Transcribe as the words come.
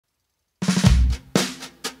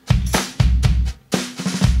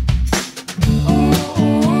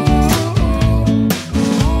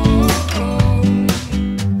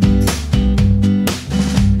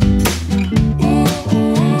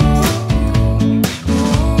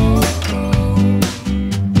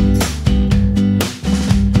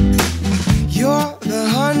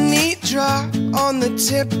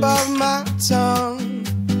tip of my tongue.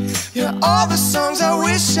 You're all the songs I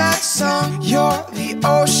wish I'd sung. You're the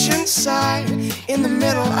ocean side in the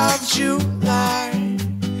middle of July.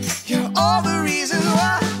 You're all the reasons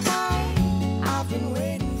why I've been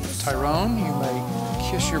waiting for. Tyrone, you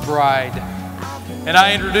may kiss your bride. And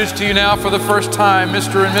I introduce to you now for the first time,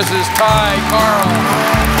 Mr. and Mrs. Karl.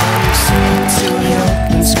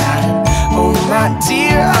 Oh my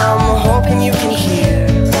dear, I'm hoping you can hear.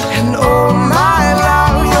 And oh my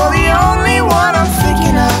love, you're the only one I'm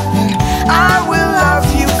thinking of. And I will love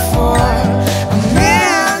you for a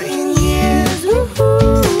million years.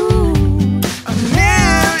 Woo-hoo. A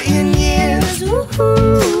million years.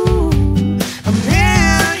 Woo-hoo. A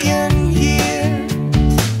million years.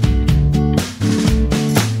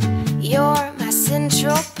 You're my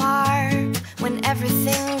Central Park when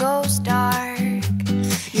everything goes dark.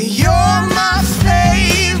 You're my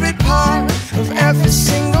favorite part of every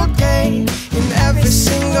single day, in every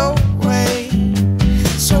single way.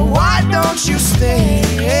 So why don't you stay?